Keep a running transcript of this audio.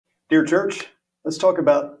Dear church, let's talk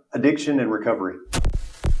about addiction and recovery.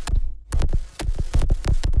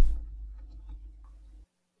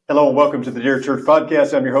 Hello and welcome to the Dear Church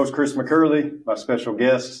podcast. I'm your host, Chris McCurley. My special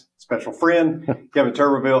guest, special friend, Kevin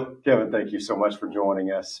Tuberville. Kevin, thank you so much for joining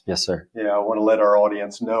us. Yes, sir. Yeah, I want to let our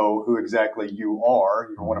audience know who exactly you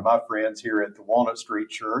are. You're one of my friends here at the Walnut Street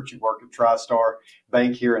Church. You work at TriStar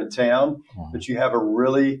Bank here in town, but you have a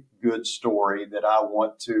really good story that I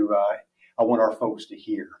want our folks to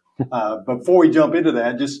hear. Before we jump into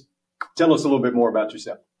that, just tell us a little bit more about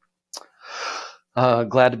yourself.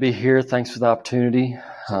 Glad to be here. Thanks for the opportunity.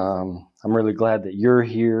 I'm really glad that you're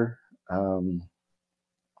here.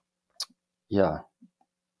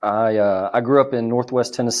 I grew up in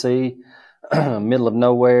Northwest Tennessee, middle of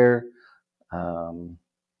nowhere.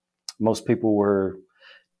 Most people were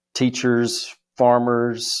teachers,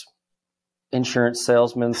 farmers, insurance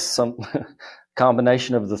salesmen, some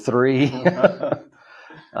combination of the three.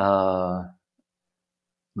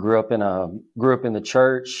 Grew up in the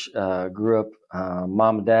church. Grew up,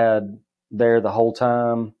 mom and dad there the whole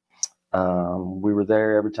time. We were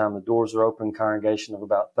there every time the doors were open. Congregation of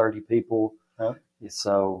about 30 people. Huh?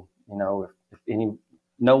 So no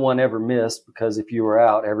one ever missed, because if you were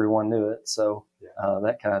out, everyone knew it. So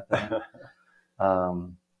that kind of thing.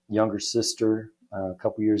 Younger sister, a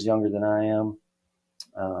couple years younger than I am.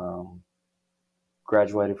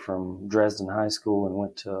 Graduated from Dresden High School and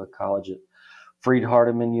went to college at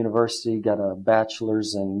Freed-Hardeman University, got a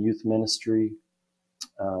bachelor's in youth ministry,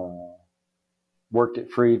 worked at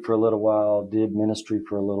Freed for a little while, did ministry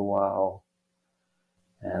for a little while,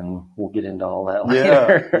 and we'll get into all that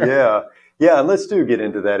later. Yeah, and let's get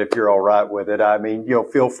into that if you're all right with it. I mean,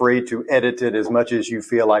 feel free to edit it as much as you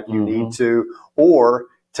feel like you need to, or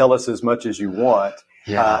tell us as much as you want.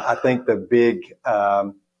 Yeah. I think the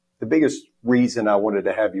biggest reason I wanted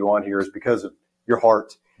to have you on here is because of your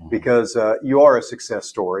heart. Because you are a success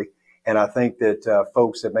story. And I think that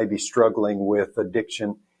folks that may be struggling with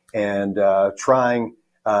addiction and trying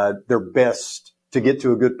their best to get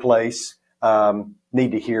to a good place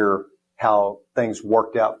need to hear how things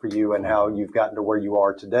worked out for you and how you've gotten to where you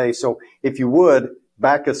are today. So if you would,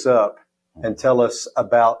 back us up and tell us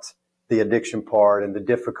about the addiction part and the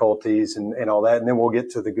difficulties and all that, and then we'll get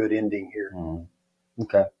to the good ending here.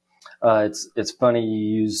 Okay. It's funny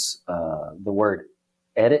you use the word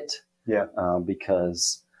edit. Yeah.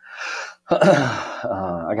 Because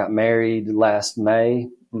I got married last May,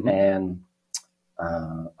 and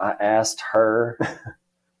I asked her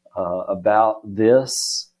about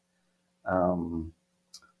this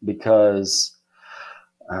because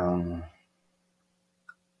I'm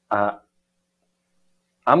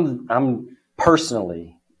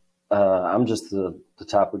personally I'm just the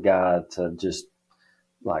type of guy to just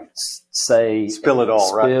spill it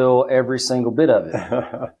all, spill every single bit of it.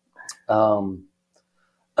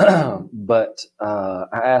 But I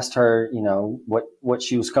asked her, what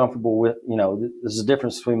she was comfortable with. There's a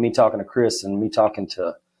difference between me talking to Chris and me talking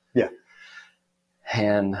to. Yeah.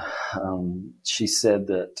 And she said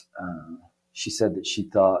that she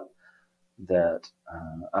thought that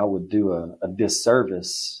I would do a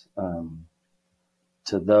disservice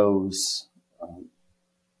to those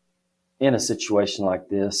in a situation like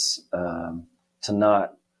this, to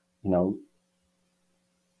not,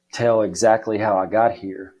 tell exactly how I got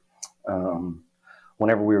here.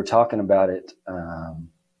 Whenever we were talking about it,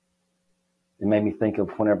 it made me think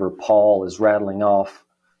of whenever Paul is rattling off,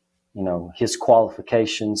 his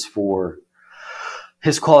qualifications for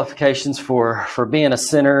being a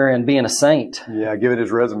sinner and being a saint. Yeah, give it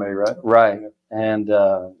his resume, right? Right. And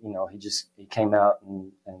he came out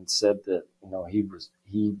and said that he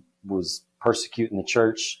was persecuting the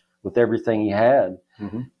church with everything he had.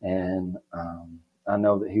 And I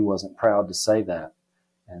know that he wasn't proud to say that.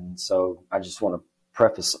 And so I just want to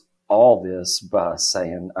preface all this by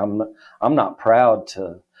saying I'm not proud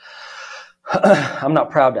to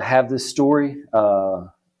have this story.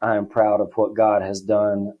 I am proud of what God has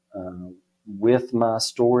done with my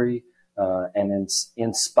story, and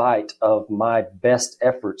in spite of my best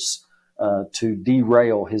efforts to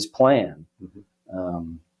derail his plan.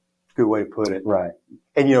 Good way to put it. Right.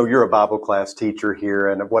 And, you're a Bible class teacher here.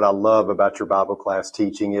 And what I love about your Bible class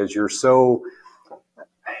teaching is you're so,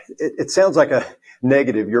 it sounds like a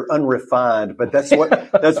negative. You're unrefined, but that's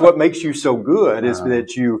what makes you so good is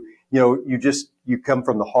that you come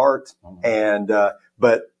from the heart. And,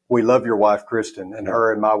 but we love your wife, Kristen, and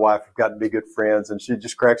her and my wife have gotten to be good friends. And she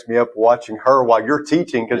just cracks me up watching her while you're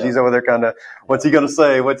teaching, because she's over there kind of, what's he going to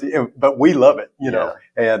say? But we love it, know,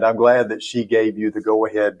 and I'm glad that she gave you the go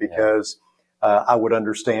ahead, because I would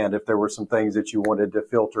understand if there were some things that you wanted to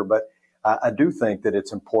filter. But I do think that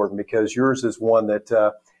it's important because yours is one that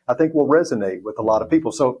I think will resonate with a lot of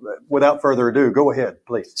people. So without further ado, go ahead,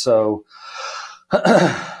 please. So, like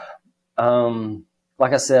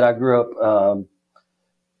I said, I grew up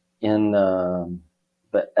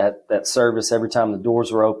at that service every time the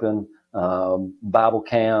doors were open, Bible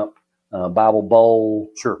camp, Bible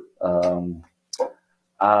bowl. Sure.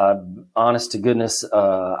 Honest to goodness,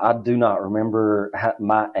 I do not remember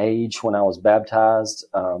my age when I was baptized,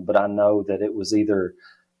 but I know that it was either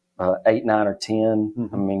 8, 9, or 10.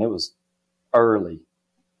 Mm-hmm. I mean, it was early.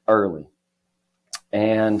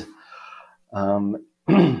 And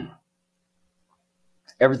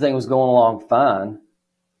everything was going along fine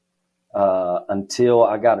until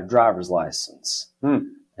I got a driver's license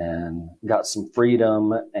and got some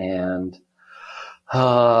freedom, and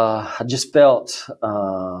I just felt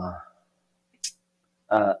I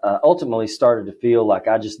ultimately started to feel like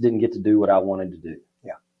I just didn't get to do what I wanted to do.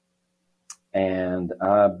 Yeah. And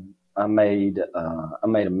I made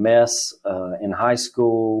a mess in high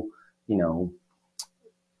school, you know,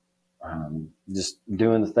 just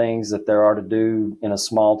doing the things that there are to do in a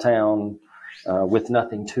small town with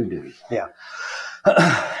nothing to do. Yeah.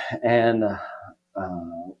 And I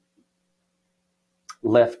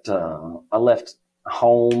left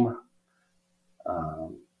home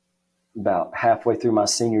about halfway through my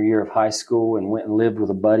senior year of high school and went and lived with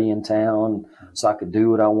a buddy in town so I could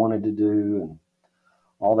do what I wanted to do and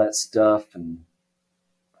all that stuff. And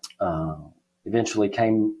eventually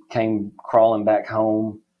came crawling back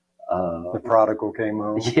home. The prodigal came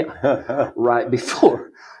home. Yeah, right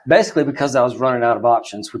before, basically because I was running out of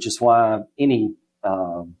options, which is why any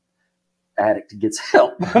addict gets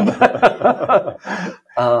help.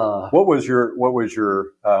 What was your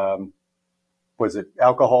was it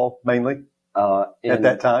alcohol mainly at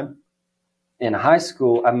that time? In high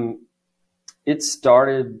school, it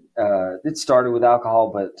started with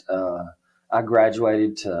alcohol, but I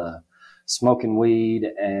graduated to smoking weed,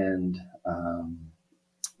 and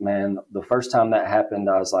man, the first time that happened,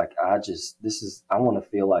 I was like, I want to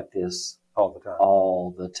feel like this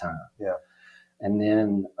all the time. Yeah. And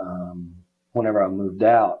then whenever I moved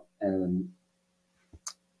out, and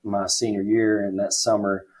my senior year and that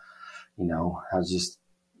summer, you know, I was just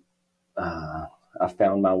I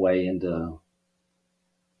found my way into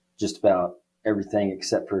just about everything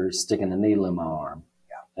except for sticking a needle in my arm.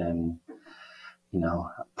 Yeah. And you know,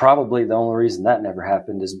 probably the only reason that never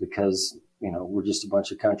happened is because, you know, we're just a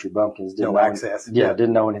bunch of country bumpkins. No access. Yeah,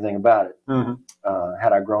 didn't know anything about it. Mm-hmm.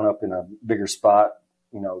 Had I grown up in a bigger spot,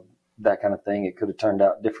 you know, that kind of thing, it could have turned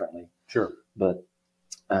out differently. Sure. But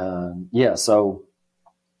yeah, so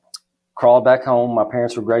crawled back home. My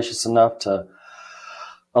parents were gracious enough to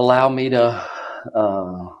allow me to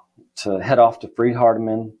head off to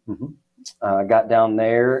Freed-Hardeman. Mm-hmm. Got down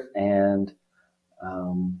there, and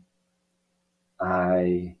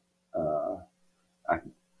I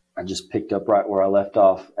just picked up right where I left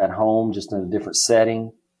off at home, just in a different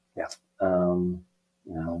setting. Yeah. You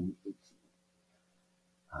know,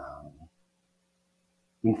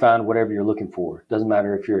 you can find whatever you're looking for. Doesn't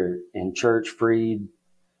matter if you're in church, freed,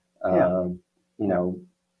 you know,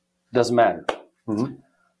 doesn't matter.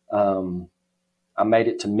 Mm-hmm. I made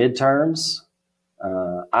it to midterms.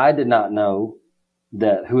 I did not know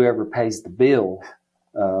that whoever pays the bill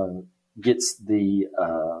gets the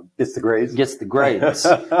grades. Gets the grades.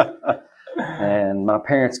 And my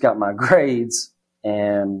parents got my grades,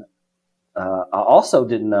 and I also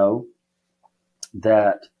didn't know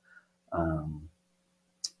that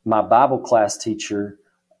my Bible class teacher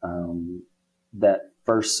that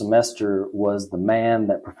first semester was the man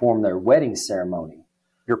that performed their wedding ceremony.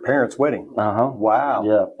 Your parents' wedding? Uh-huh. Wow.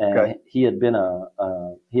 Yeah, and okay. he had been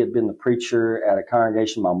the preacher at a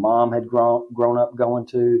congregation my mom had grown up going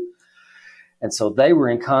to, and so they were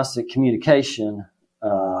in constant communication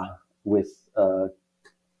with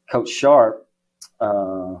Coach Sharp,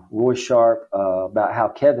 Roy Sharp, about how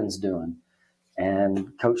Kevin's doing,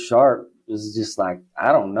 and Coach Sharp was just like,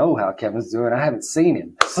 I don't know how Kevin's doing. I haven't seen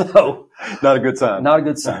him. So not a good sign. Not a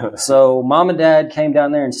good sign. So mom and dad came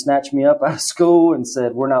down there and snatched me up out of school and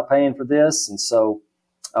said, we're not paying for this. And so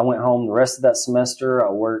I went home the rest of that semester.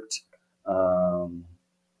 I worked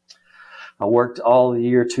all the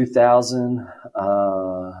year 2000.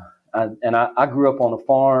 I grew up on a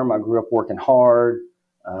farm. I grew up working hard.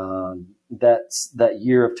 That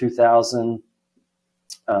year of 2000,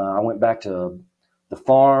 I went back to the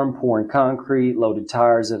farm, pouring concrete, loaded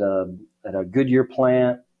tires at a Goodyear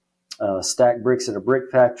plant, stacked bricks at a brick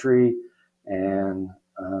factory, and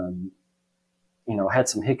you know, had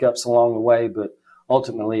some hiccups along the way. But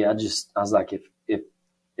ultimately, I was like,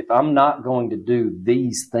 if if I'm not going to do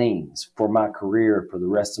these things for my career for the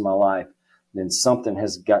rest of my life, then something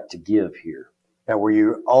has got to give here. Now, were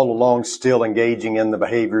you all along still engaging in the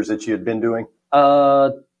behaviors that you had been doing?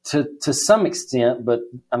 To some extent, but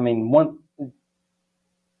I mean,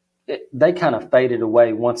 they kind of faded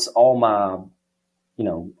away once all my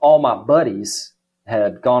buddies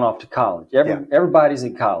had gone off to college. Everybody's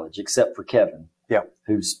in college except for Kevin,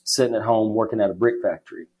 who's sitting at home working at a brick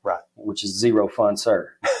factory, right? Which is zero fun,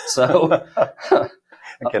 sir. So I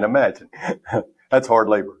can imagine. That's hard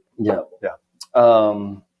labor. Yeah.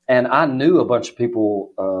 And I knew a bunch of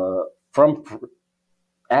people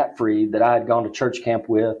at Freed that I had gone to church camp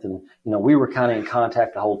with, and we were kind of in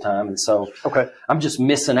contact the whole time. And so I'm just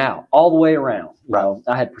missing out all the way around. You know,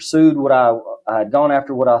 I had pursued what I had gone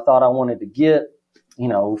after what I thought I wanted to get,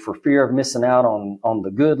 for fear of missing out on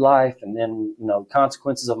the good life. And then,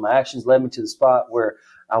 consequences of my actions led me to the spot where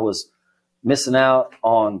I was missing out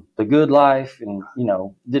on the good life. And,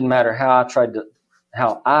 didn't matter how I tried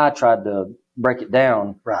to break it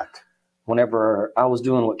down. Right. Whenever I was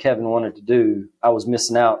doing what Kevin wanted to do, I was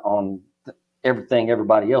missing out on everything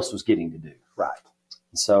everybody else was getting to do. Right.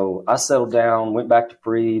 So I settled down, went back to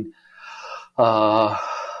Freed,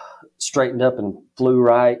 straightened up and flew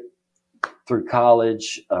right through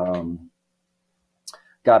college, got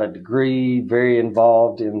a degree, very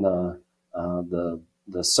involved in the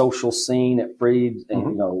social scene at Freed,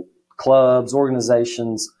 and, clubs,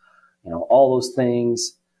 organizations, all those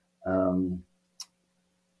things.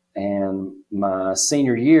 And my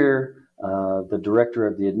senior year, the director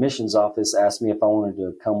of the admissions office asked me if I wanted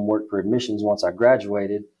to come work for admissions once I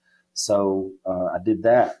graduated. So I did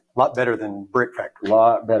that. A lot better than brick factory. A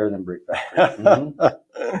lot better than brick factory.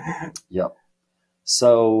 Mm-hmm. Yep.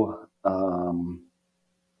 So, I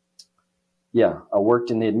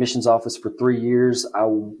worked in the admissions office for 3 years. I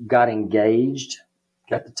got engaged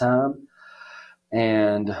at the time,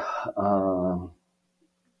 and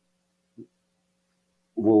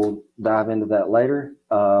we'll dive into that later.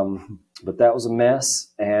 But that was a mess,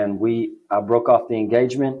 and I broke off the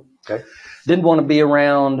engagement. Okay. Didn't want to be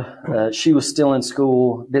around. She was still in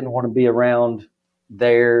school. Didn't want to be around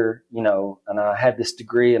there, and I had this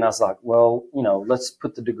degree, and I was like, well, let's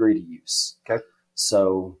put the degree to use. Okay.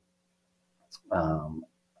 So,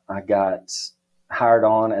 I got hired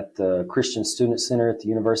on at the Christian Student Center at the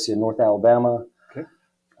University of North Alabama. Okay.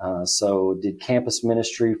 So did campus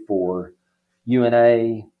ministry for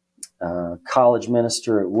UNA, college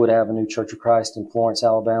minister at Wood Avenue Church of Christ in Florence,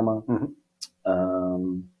 Alabama. Mm-hmm.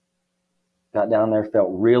 Got down there, felt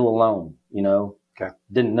real alone, Okay.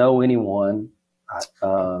 Didn't know anyone.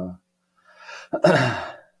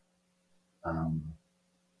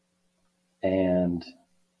 And,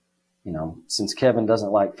 since Kevin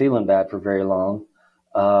doesn't like feeling bad for very long,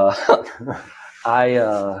 I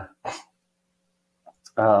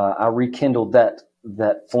rekindled that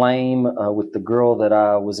flame with the girl that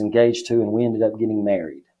I was engaged to, and we ended up getting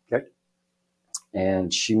married. Okay.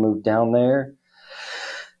 And she moved down there,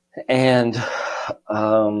 and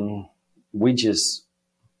we just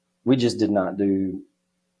did not do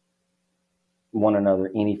one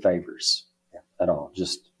another any favors at all.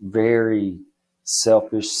 Just very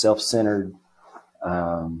selfish, self-centered.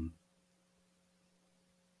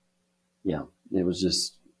 It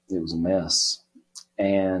was a mess.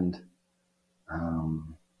 And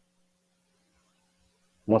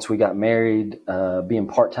once we got married, being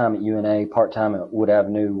part-time at UNA, part-time at Wood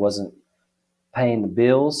Avenue wasn't paying the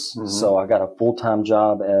bills. Mm-hmm. So I got a full-time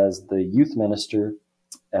job as the youth minister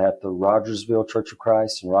at the Rogersville Church of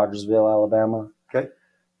Christ in Rogersville, Alabama. Okay.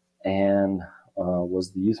 And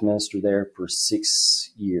was the youth minister there for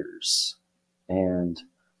 6 years. And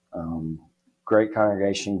great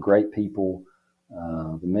congregation, great people.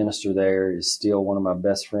 The minister there is still one of my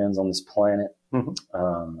best friends on this planet.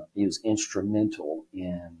 Mm-hmm. He was instrumental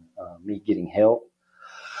in me getting help.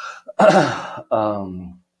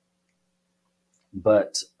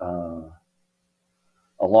 But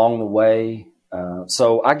along the way,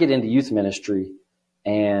 so I get into youth ministry,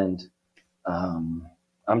 and I'm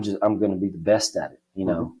going to be the best at it,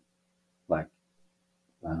 Mm-hmm. Like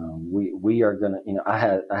we are going to, I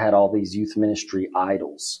had all these youth ministry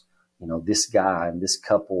idols, this guy and this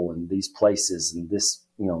couple and these places and this,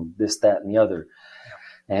 this, that, and the other.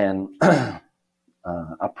 And I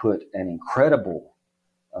put an incredible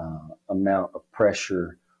amount of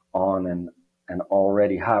pressure on an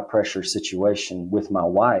already high pressure situation with my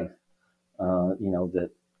wife, that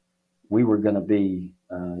we were going to be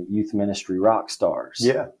youth ministry rock stars.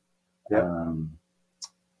 Yeah.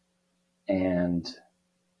 And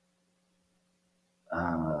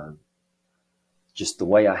just the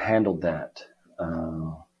way I handled that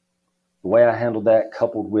the way I handled that,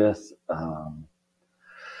 coupled with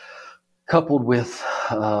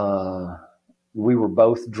we were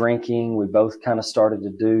both drinking. We both kind of started to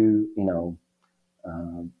do,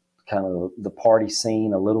 kind of the party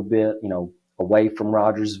scene a little bit, away from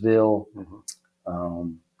Rogersville.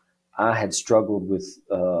 Mm-hmm. I had struggled with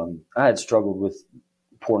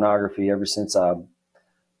pornography ever since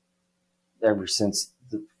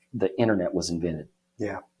the internet was invented.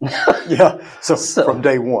 Yeah. Yeah. So from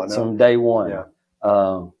day one. From day one. Yeah.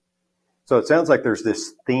 So it sounds like there's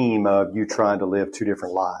this theme of you trying to live two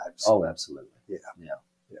different lives. Oh, absolutely. Yeah. Yeah.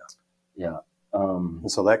 Yeah. Yeah. And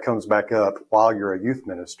so that comes back up while you're a youth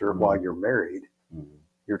minister, mm-hmm. while you're married, mm-hmm.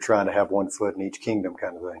 you're trying to have one foot in each kingdom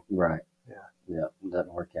kind of thing. Right. Yeah. Yeah. It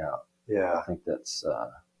doesn't work out. Yeah. I think that's,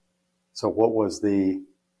 so what was the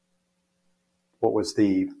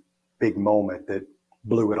big moment that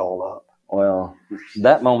blew it all up? Well,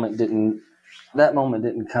 that moment didn't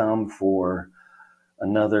come for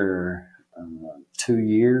another 2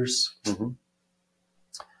 years. Mm-hmm.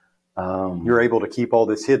 You're able to keep all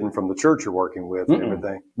this hidden from the church you're working with and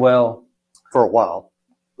everything. Well, for a while.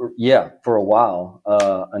 Yeah, for a while,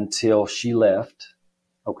 until she left.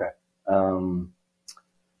 Okay.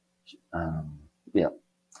 Yeah.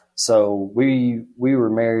 So we were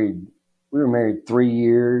married. We were married 3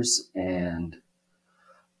 years, and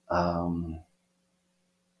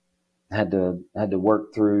had to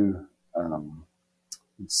work through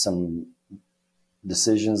some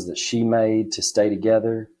decisions that she made to stay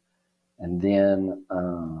together. And then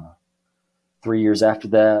 3 years after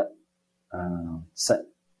that,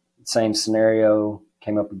 same scenario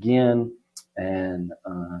came up again, and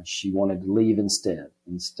she wanted to leave instead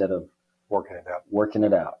of working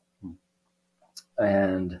it out.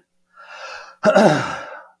 And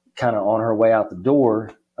kind of on her way out the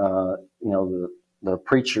door, the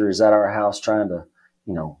preacher is at our house trying to,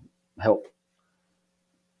 help.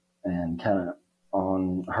 And kind of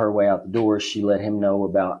on her way out the door, she let him know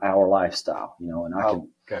about our lifestyle, and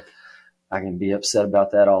I can be upset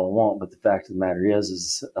about that all I want, but the fact of the matter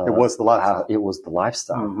is it was the lifestyle. It was the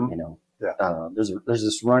lifestyle, mm-hmm. Yeah. There's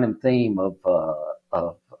this running theme of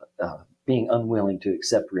being unwilling to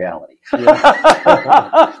accept reality.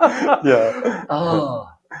 Yeah. Yeah.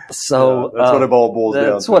 So that's what it all boils down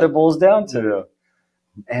to. That's what it boils down to. Yeah.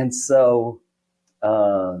 And so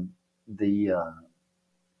the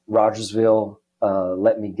Rogersville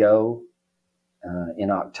let me go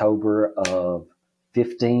in October of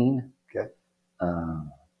 15. Okay.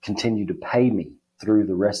 Continued to pay me through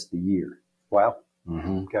the rest of the year. Wow.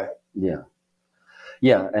 Mm-hmm. Okay. Yeah.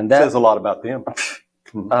 Yeah, and that says a lot about them.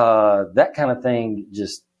 That kind of thing,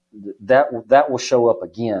 just that will show up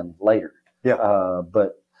again later. Yeah.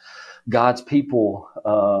 But God's people,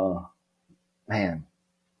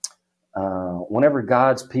 whenever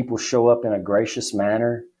God's people show up in a gracious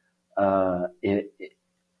manner,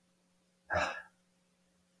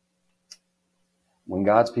 when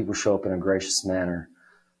God's people show up in a gracious manner,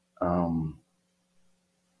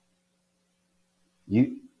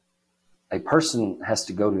 a person has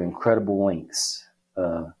to go to incredible lengths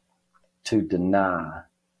to deny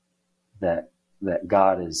that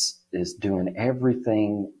God is doing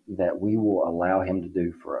everything that we will allow Him to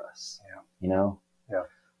do for us. Yeah. Yeah.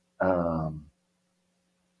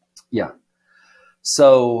 Yeah.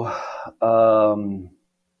 So I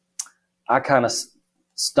kind of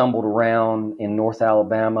stumbled around in North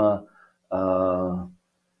Alabama.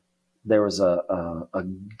 There was a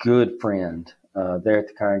good friend there at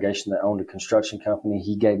the congregation that owned a construction company.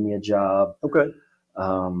 He gave me a job. Okay.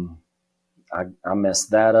 I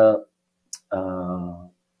messed that up.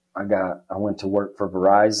 I went to work for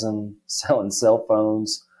Verizon selling cell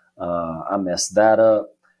phones. I messed that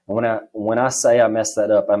up. And when I say I messed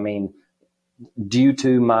that up, I mean, due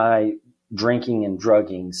to my drinking and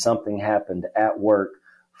drugging, something happened at work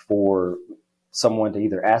for someone to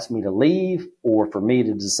either ask me to leave or for me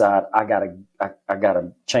to decide I gotta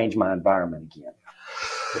change my environment again.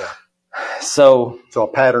 Yeah. So a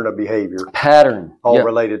pattern of behavior. All yep.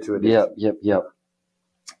 related to it. Yep.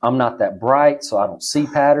 I'm not that bright, so I don't see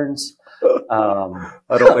patterns. I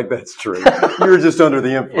don't think that's true. You're just under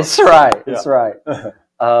the influence. It's right. Yeah. It's right.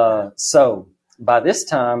 So by this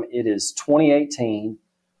time it is 2018,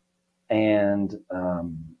 and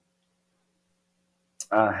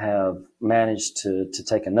I have managed to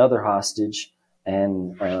take another hostage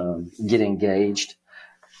and get engaged.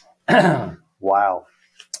 Wow.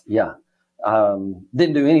 Yeah.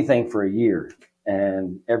 Didn't do anything for a year,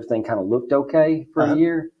 and everything kind of looked okay for a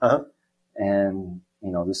year. Uh-huh. And,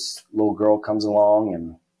 this little girl comes along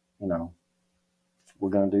and, we're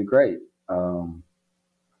going to do great.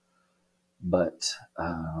 But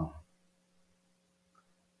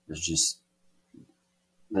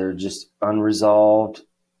there's just unresolved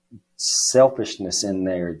selfishness in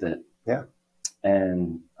there that, yeah.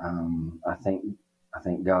 And I think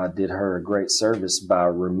God did her a great service by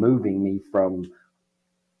removing me from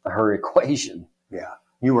her equation. Yeah.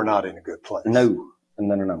 You were not in a good place. No.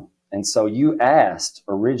 And so you asked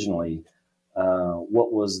originally,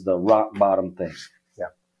 what was the rock bottom thing? Yeah.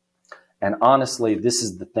 And honestly, this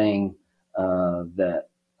is the thing that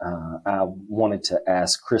I wanted to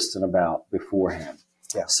ask Kristen about beforehand.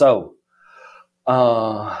 Yeah. So,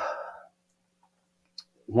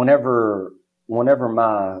 whenever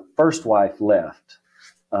my first wife left,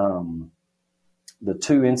 the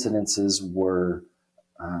two incidences were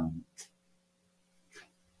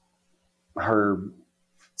her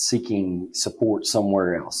seeking support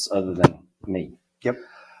somewhere else other than me. Yep.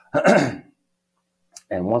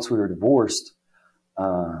 And once we were divorced,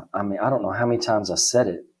 I mean, I don't know how many times I said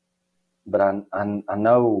it, but I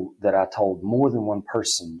know that I told more than one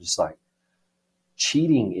person, just like,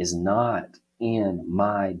 cheating is not in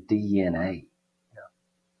my DNA. Yeah.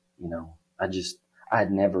 You know, I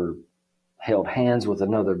had never held hands with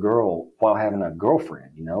another girl while having a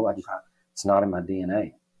girlfriend, you know, it's not in my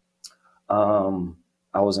DNA.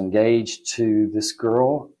 I was engaged to this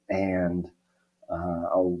girl, and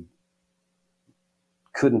I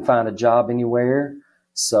couldn't find a job anywhere.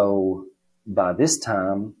 So by this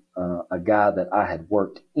time, a guy that I had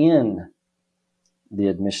worked in the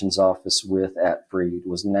admissions office with at Freed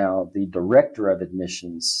was now the director of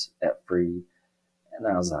admissions at Freed. And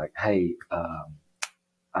I was like, hey,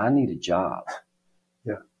 I need a job.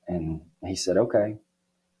 Yeah. And he said, okay.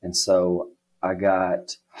 And so I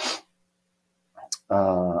got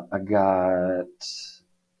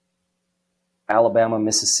Alabama,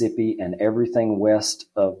 Mississippi, and everything west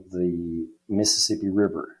of the Mississippi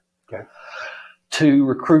River. Okay. To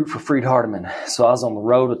recruit for Freed Hardeman. So I was on the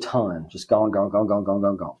road a ton, just gone.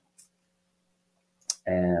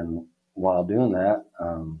 And while doing that,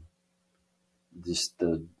 just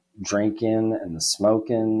the drinking and the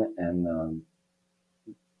smoking and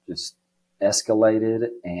just escalated.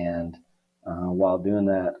 And while doing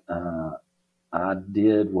that, I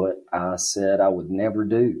did what I said I would never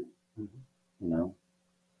do, you know.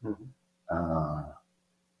 Mm-hmm.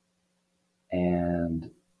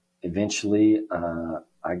 And eventually,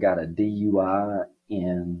 I got a DUI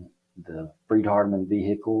in the Freed Hardeman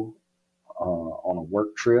vehicle on a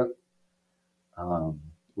work trip,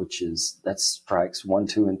 that's strikes 1,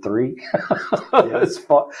 2, and 3. Yes.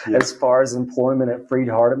 As far as employment at Freed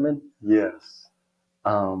Hardeman. Yes.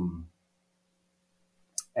 And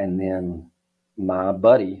then my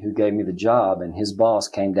buddy who gave me the job and his boss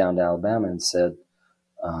came down to Alabama and said,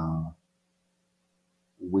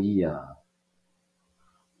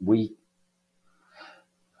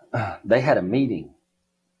 they had a meeting,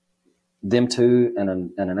 them two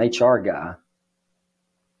and an HR guy,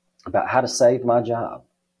 about how to save my job.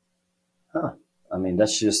 Huh. I mean,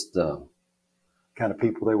 that's just the kind of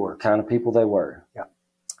people they were. Yeah.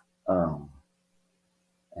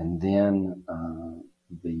 And then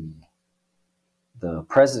the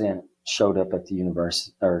president showed up at the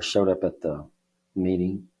university, or showed up at the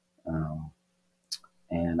meeting,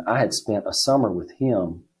 and I had spent a summer with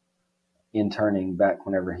him interning back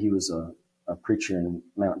whenever he was a preacher in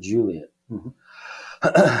Mount Juliet. Mm-hmm.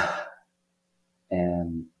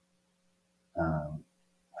 And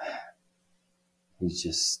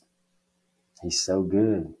he's so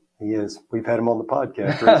good. He is. We've had him on the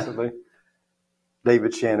podcast recently.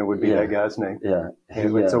 David Shannon would be that guy's name. Yeah.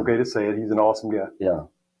 It's okay to say it. He's an awesome guy. Yeah.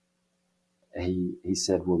 He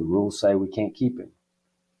said, well, the rules say we can't keep him.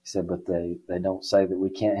 He said, but they don't say that we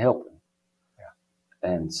can't help him. Yeah.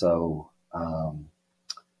 And so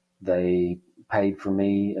they paid for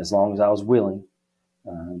me as long as I was willing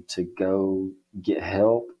to go get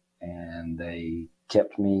help, and they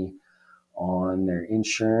kept me on their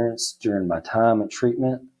insurance during my time at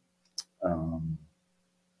treatment.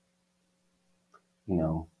 You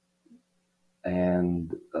know,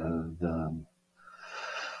 and the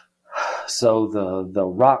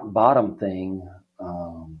rock bottom thing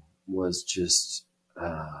was just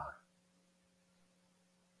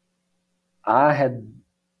I had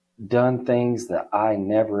done things that I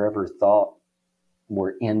never ever thought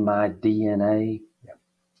were in my DNA. Yeah.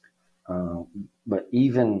 But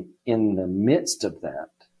even in the midst of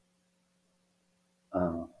that,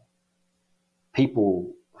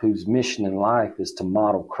 people whose mission in life is to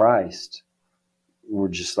model Christ were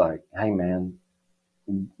just like, hey, man,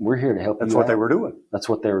 we're here to help you. That's what they were doing. That's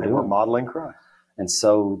what they were doing. They were modeling Christ. And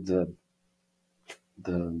so the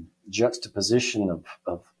juxtaposition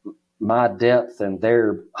of my depth and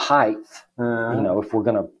their height, you know, if we're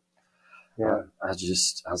going to Yeah. I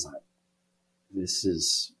was like,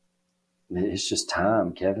 it's just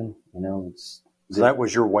time, Kevin. You know, so that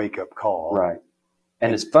was your wake up call. Right.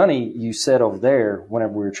 And it's funny, you said over there,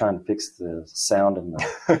 whenever we were trying to fix the sound and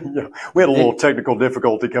yeah, we had a little technical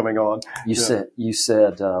difficulty coming on. You said,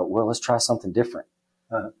 well, let's try something different.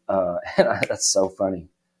 And that's so funny,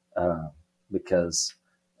 because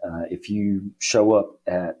if you show up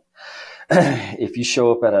at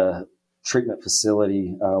a treatment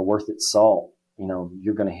facility worth its salt, you know,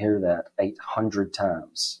 you're going to hear that 800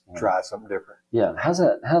 times. Try something different. Yeah. How's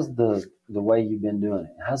the way you've been doing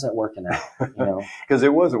it? How's that working out? You know, because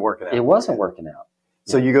it wasn't working out. It wasn't working out.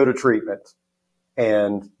 So you go to treatment,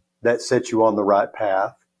 and that sets you on the right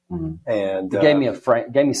path. Mm-hmm. And it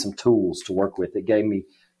gave me some tools to work with. It gave me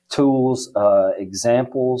tools,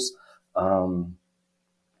 examples,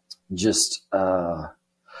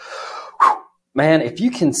 man, if you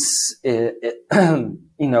can,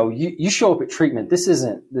 you know, you show up at treatment. This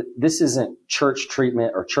isn't church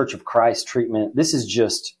treatment or Church of Christ treatment. This is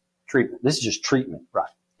just treatment. This is just treatment. Right.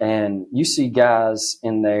 And you see guys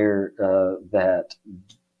in there that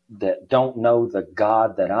don't know the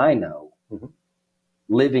God that I know, mm-hmm.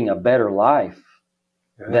 living a better life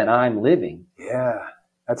than I'm living. Yeah,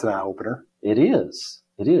 that's an eye opener. It is.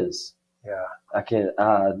 It is. Yeah.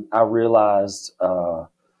 I realized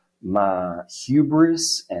my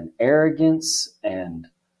hubris and arrogance and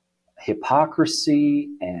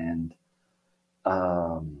hypocrisy and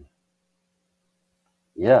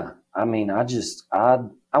I mean, I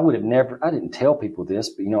would have never, I didn't tell people this,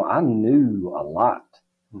 but, you know, I knew a lot.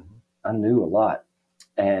 Mm-hmm. I knew a lot.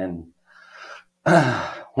 And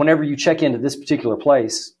whenever you check into this particular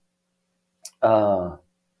place, you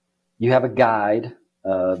have a guide.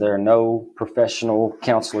 There are no professional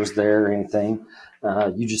counselors there or anything.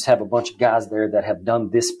 You just have a bunch of guys there that have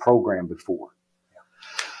done this program before.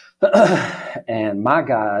 And my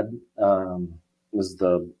guide was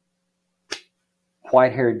the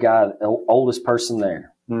white-haired guy, the oldest person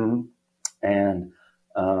there. Mm-hmm. And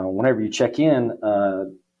whenever you check in,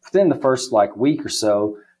 within the first week or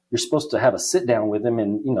so, you're supposed to have a sit down with him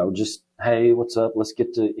and, you know, just, hey, what's up? Let's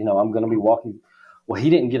get to, you know, I'm going to be walking. Well, he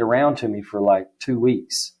didn't get around to me for 2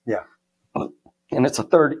 weeks. Yeah. And it's a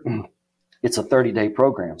 30-day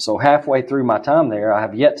program. So halfway through my time there, I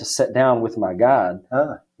have yet to sit down with my guide.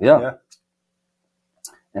 Yeah.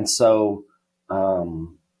 And so,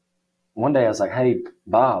 one day I was like, hey,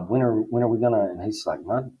 Bob, when are we gonna, and he's like,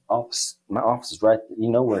 my office is right, you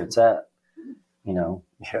know where it's at, you know?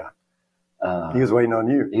 Yeah. He was waiting on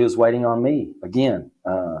you. He was waiting on me. Again,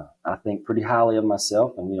 I think pretty highly of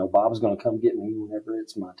myself, and, you know, Bob's going to come get me whenever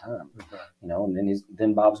it's my time, you know, and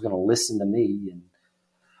then Bob's going to listen to me. And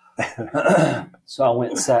so I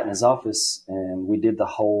went and sat in his office, and we did the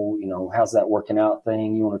whole, you know, how's that working out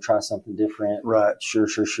thing? You want to try something different? Right. Sure.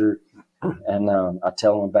 And I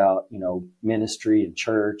tell him about, you know, ministry and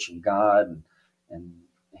church and God, and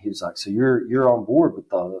he was like, so you're on board with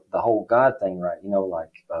the whole God thing, right? You know,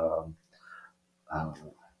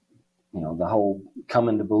 you know, the whole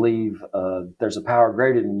coming to believe there's a power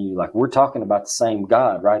greater than you. Like, we're talking about the same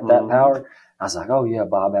God, right? That power. I was like, oh yeah,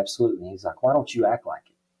 Bob, absolutely. And he's like, why don't you act like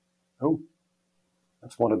it? Oh,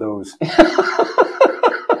 that's one of those.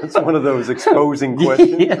 That's one of those exposing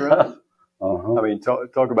questions, yeah. Right? Uh-huh. I mean,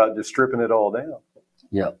 talk about just stripping it all down.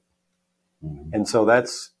 Yep. Mm-hmm. And so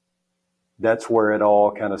that's where it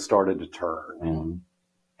all kind of started to turn. Mm-hmm.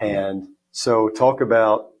 And so talk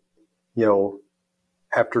about, you know,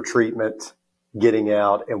 after treatment, getting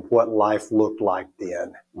out and what life looked like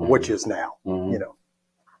then, mm-hmm. which is now, mm-hmm. you know.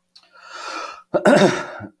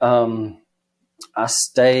 I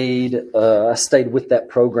stayed with that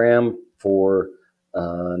program for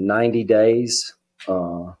 90 days.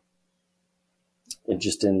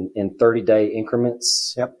 Just in 30-day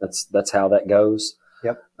increments. Yep. That's how that goes.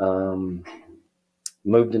 Yep.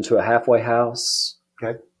 Moved into a halfway house.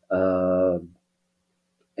 Okay.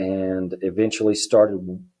 And eventually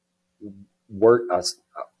started work. I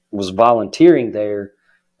was volunteering there,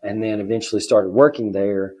 and then eventually started working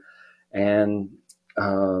there. And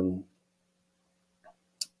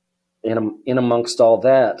in amongst all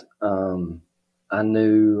that, I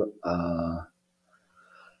knew.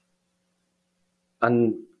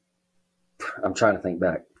 I'm trying to think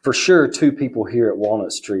back. For sure, 2 people here at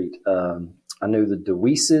Walnut Street. I knew the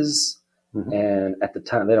DeWeeses, mm-hmm. and at the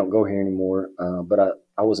time, they don't go here anymore, but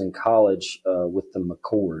I was in college with the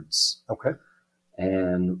McCords. Okay.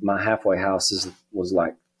 And my halfway house was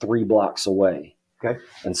 3 blocks away. Okay.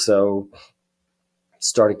 And so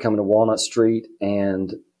started coming to Walnut Street,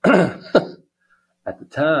 and at the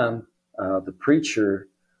time, the preacher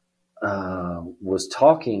was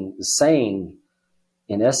saying,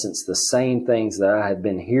 in essence, the same things that I had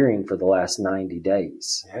been hearing for the last 90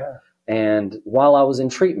 days. Yeah. And while I was in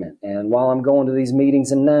treatment and while I'm going to these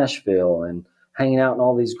meetings in Nashville and hanging out in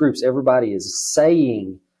all these groups, everybody is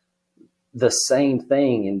saying the same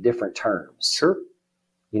thing in different terms. Sure.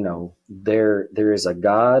 You know, there is a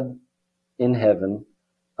God in heaven.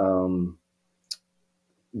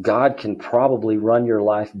 God can probably run your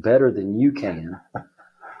life better than you can.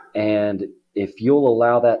 And if you'll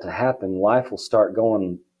allow that to happen, life will start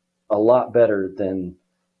going a lot better than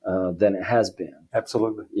it has been.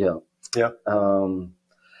 Absolutely. Yeah. Yeah.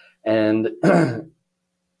 And,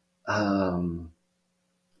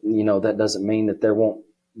 you know, that doesn't mean that there won't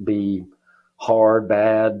be hard,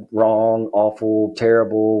 bad, wrong, awful,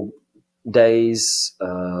 terrible days,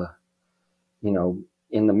 you know,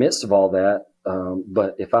 in the midst of all that.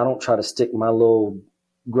 But if I don't try to stick my little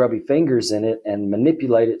grubby fingers in it and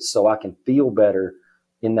manipulate it so I can feel better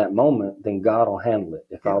in that moment, then God will handle it.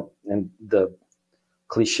 And the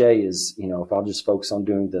cliche is, you know, if I'll just focus on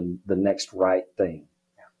doing the next right thing.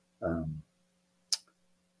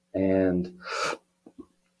 And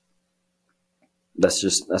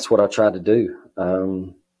that's what I try to do.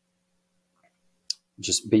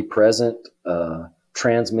 Just be present,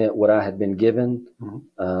 transmit what I had been given.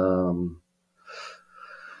 Mm-hmm.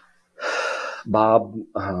 Bob,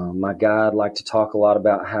 my guide, liked to talk a lot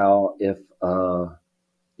about how if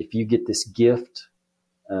you get this gift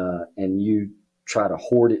and you try to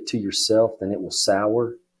hoard it to yourself, then it will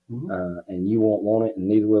sour. Mm-hmm. And you won't want it, and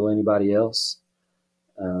neither will anybody else.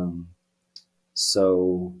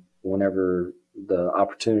 So whenever the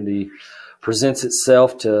opportunity presents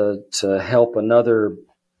itself to help another,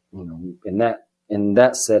 you know, in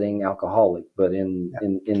that setting, alcoholic, but in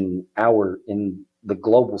the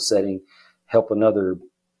global setting, help another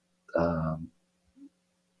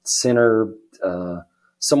sinner,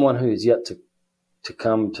 someone who is yet to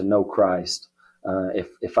come to know Christ.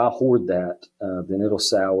 If I hoard that, then it'll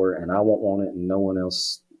sour, and I won't want it, and no one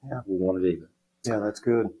else will want it either. Yeah, that's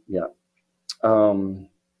good. Yeah.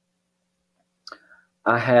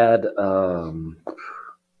 I had,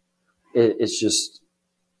 it's just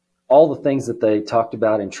all the things that they talked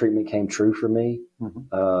about in treatment came true for me. Mm-hmm.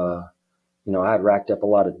 You know, I had racked up a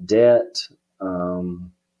lot of debt.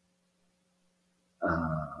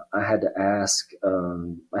 I had to ask,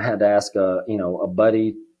 you know, a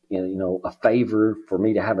buddy, you know, a favor for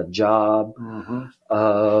me to have a job.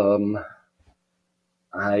 Mm-hmm.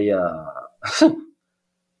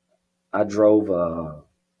 I drove a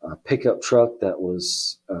pickup truck that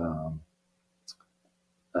was,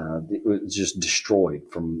 it was just destroyed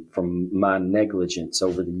from my negligence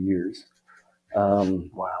over the years.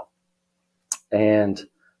 Wow. And,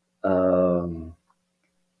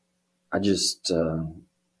 I just,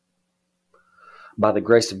 by the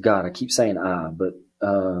grace of God, I keep saying but,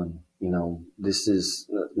 you know, this is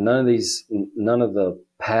none of the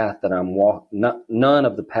path that none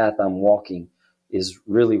of the path I'm walking is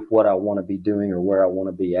really what I want to be doing or where I want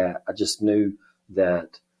to be at. I just knew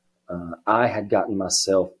that, I had gotten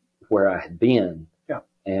myself where I had been. Yeah.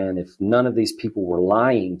 And if none of these people were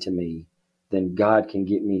lying to me, then God can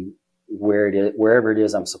get me wherever it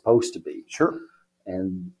is I'm supposed to be. Sure.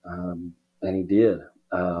 And he did.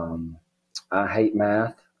 I hate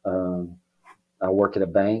math. I work at a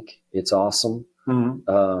bank. It's awesome.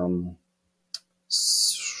 Mm-hmm.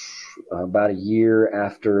 About a year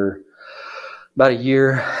after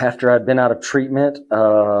I'd been out of treatment,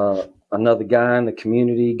 another guy in the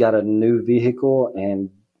community got a new vehicle and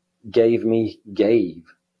gave me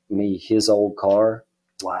his old car.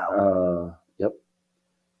 Wow. Yep.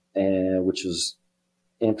 And which was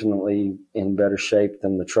infinitely in better shape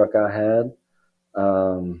than the truck I had.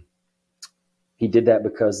 He did that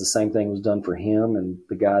because the same thing was done for him, and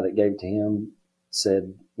the guy that gave it to him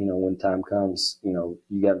said, you know, when time comes, you know,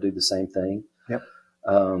 you got to do the same thing. Yep.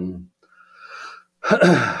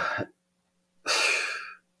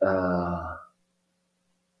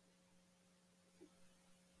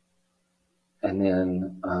 And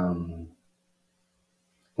then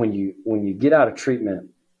when you get out of treatment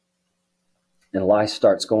and life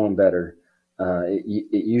starts going better,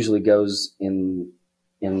 it usually goes in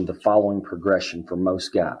the following progression for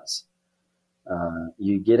most guys.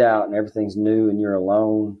 You get out and everything's new and you're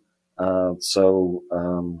alone. So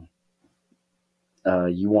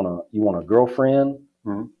you want a girlfriend,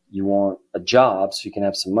 mm-hmm. You want a job so you can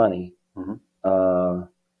have some money, mm-hmm.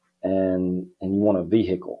 And you want a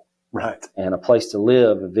vehicle. Right. And a place to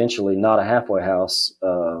live, eventually not a halfway house,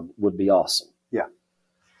 would be awesome. Yeah.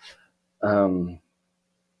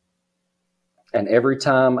 And every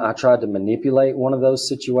time I tried to manipulate one of those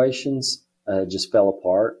situations, it just fell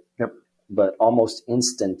apart. Yep. But almost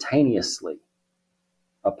instantaneously,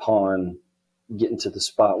 upon getting to the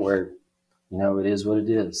spot where, it is what it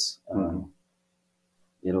is.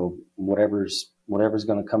 It'll whatever's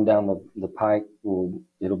going to come down the pike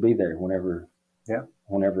it'll be there whenever. Yeah.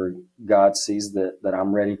 Whenever God sees that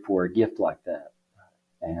I'm ready for a gift like that.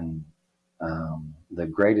 And the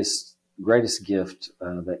greatest gift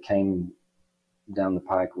that came down the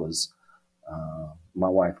pike was my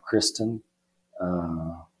wife Kristen,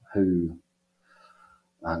 who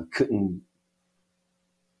couldn't,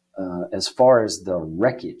 as far as the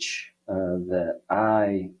wreckage that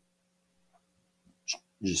I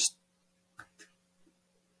just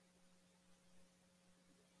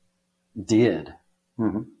did.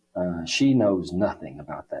 Mm-hmm. She knows nothing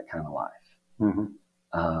about that kind of life.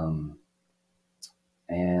 Mm-hmm.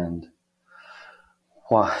 And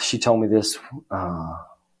she told me this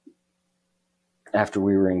after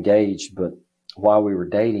we were engaged, but while we were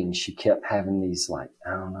dating, she kept having these I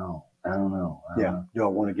don't know. Yeah. Do I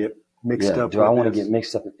want to get mixed up? Do I want to get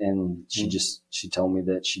mixed up? And she told me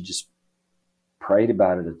that she just prayed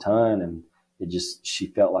about it a ton, and she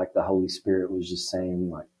felt like the Holy Spirit was just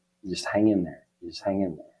saying, just hang in there. Just hang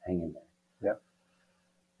in there, hang in there.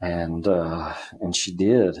 Yeah. And she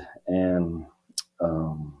did. And,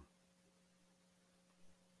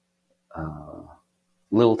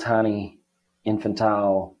 little tiny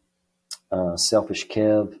infantile, selfish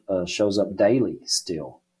Kev, shows up daily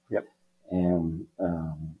still. Yep. And,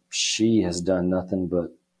 she has done nothing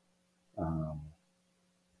but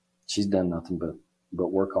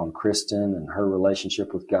work on Kristen and her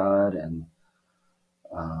relationship with God. And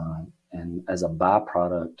as a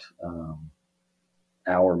byproduct,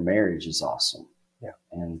 our marriage is awesome. Yeah.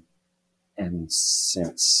 And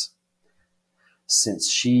since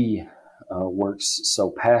she works so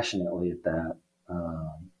passionately at that,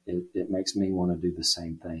 it makes me want to do the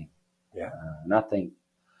same thing. Yeah. And I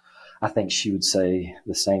think she would say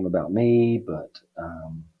the same about me, but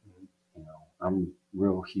I'm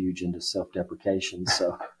real huge into self-deprecation,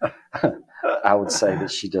 so I would say that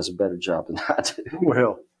she does a better job than I do.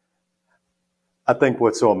 Well, I think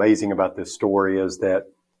what's so amazing about this story is that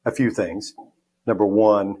a few things. Number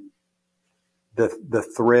one, the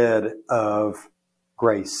thread of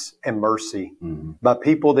grace and mercy by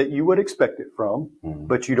people that you would expect it from,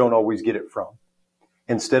 but you don't always get it from.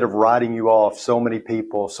 Instead of writing you off, so many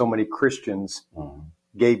people, so many Christians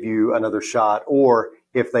gave you another shot, or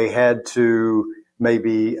if they had to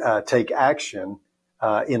maybe take action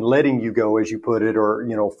in letting you go, as you put it,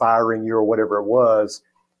 or firing you or whatever it was,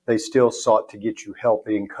 they still sought to get you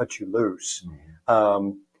healthy and cut you loose.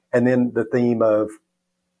 And then the theme of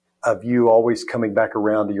you always coming back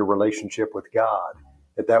around to your relationship with God,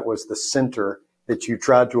 that was the center that you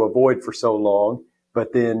tried to avoid for so long,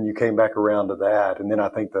 but then you came back around to that. And then I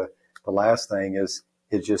think the last thing is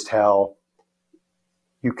just how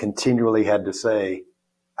you continually had to say,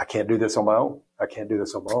 I can't do this on my own. I can't do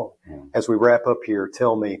this on my own. As we wrap up here,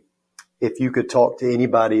 tell me, if you could talk to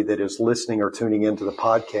anybody that is listening or tuning into the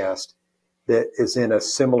podcast that is in a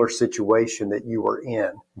similar situation that you are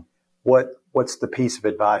in, what's the piece of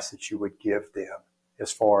advice that you would give them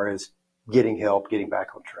as far as getting help, getting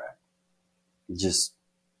back on track? Just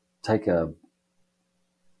take a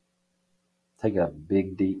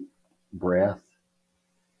big, deep breath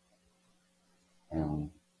and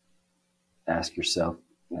ask yourself,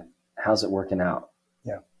 how's it working out?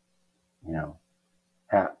 Yeah.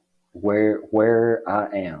 Where I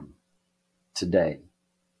am today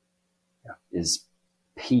is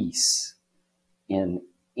peace in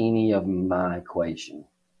any of my equation.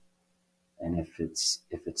 And if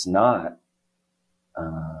it's not,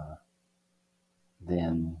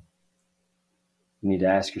 then you need to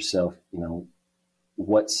ask yourself,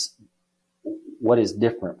 what is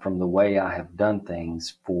different from the way I have done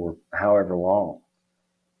things for however long?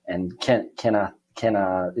 And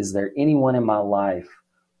is there anyone in my life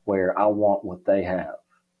where I want what they have?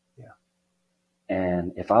 Yeah.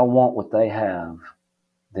 And if I want what they have,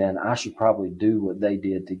 then I should probably do what they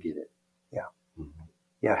did to get it. Yeah. Mm-hmm.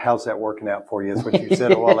 Yeah. How's that working out for you? That's what you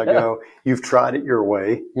said a while ago. You've tried it your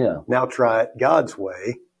way. Yeah. Now try it God's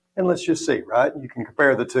way. And let's just see, right? You can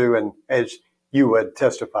compare the two, and as you would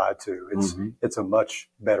testify to, it's a much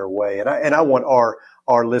better way. And I want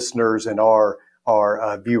our listeners and our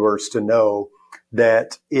viewers to know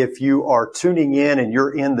that if you are tuning in and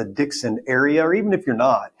you're in the Dixon area, or even if you're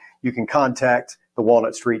not, you can contact the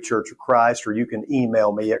Walnut Street Church of Christ, or you can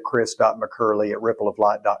email me at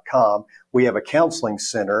chris.mccurley@rippleoflight.com. We have a counseling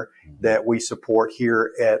center that we support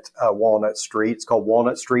here at Walnut Street. It's called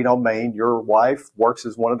Walnut Street on Main. Your wife works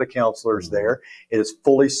as one of the counselors there. It is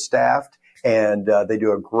fully staffed, and they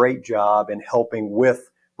do a great job in helping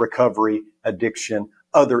with recovery, addiction,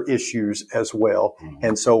 other issues as well.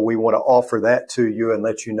 And so we want to offer that to you and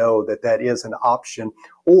let you know that that is an option.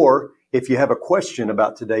 Or if you have a question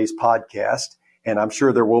about today's podcast, and I'm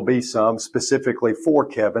sure there will be some specifically for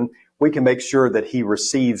Kevin, we can make sure that he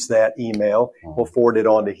receives that email. We'll forward it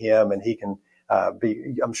on to him, and he can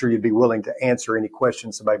I'm sure you'd be willing to answer any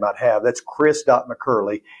questions somebody might have. That's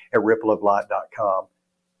chris.mccurley@rippleoflight.com.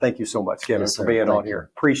 Thank you so much, Kevin, for being on here.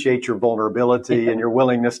 Appreciate your vulnerability and your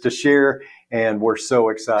willingness to share. And we're so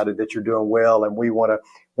excited that you're doing well. And we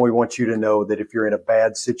want you to know that if you're in a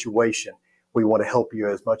bad situation, we want to help you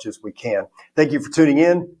as much as we can. Thank you for tuning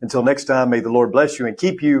in. Until next time, may the Lord bless you and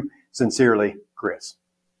keep you. Sincerely, Chris.